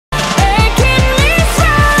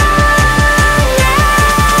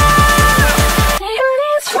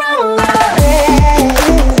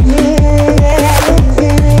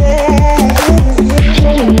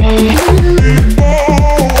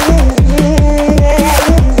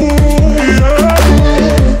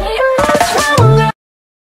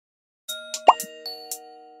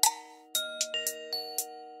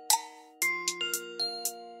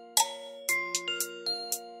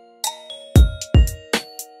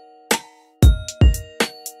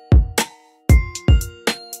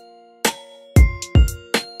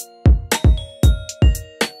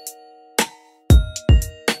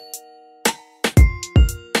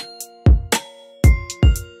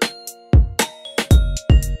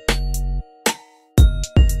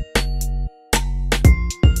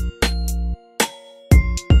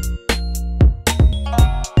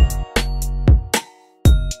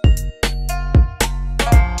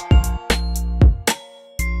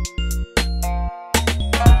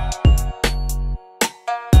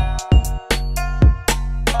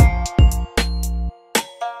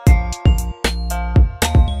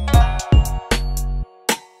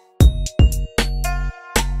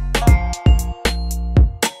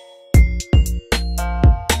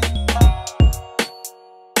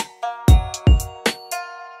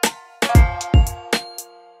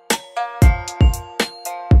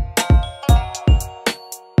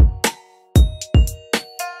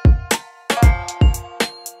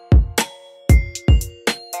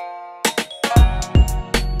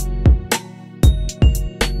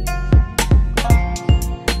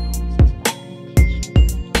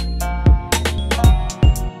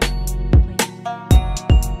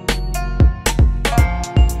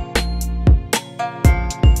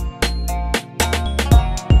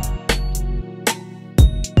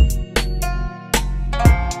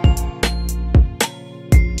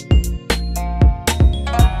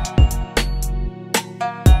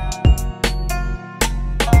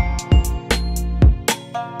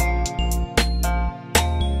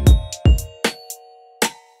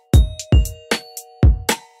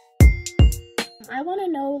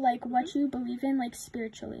like what you believe in, like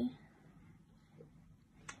spiritually?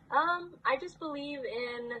 I just believe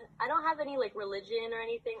in, I don't have any like religion or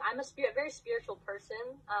anything. I'm a very spiritual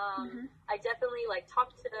person. I definitely like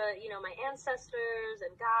talk to, you know, my ancestors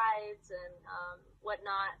and guides and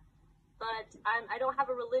whatnot. But I don't have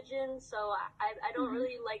a religion, so I don't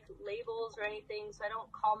really like labels or anything, so I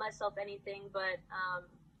don't call myself anything, but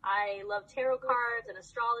I love tarot cards and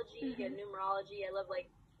astrology and numerology. I love like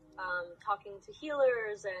talking to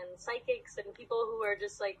healers and psychics and people who are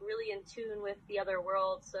just like really in tune with the other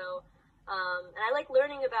world. So, and I like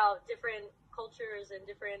learning about different cultures and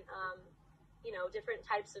different, you know, different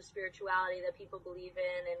types of spirituality that people believe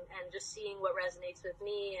in, and just seeing what resonates with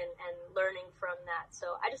me and learning from that.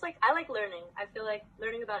 So I like learning. I feel like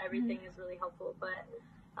learning about everything is really helpful, but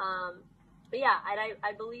yeah,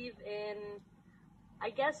 I believe in, I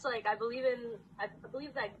guess, like, I believe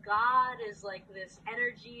that God is like this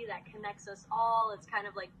energy that connects us all. It's kind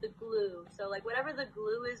of like the glue. So like whatever the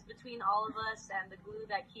glue is between all of us and the glue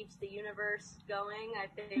that keeps the universe going, I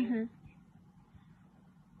think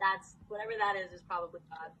that's, whatever that is probably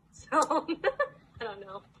God. So I don't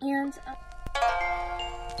know. And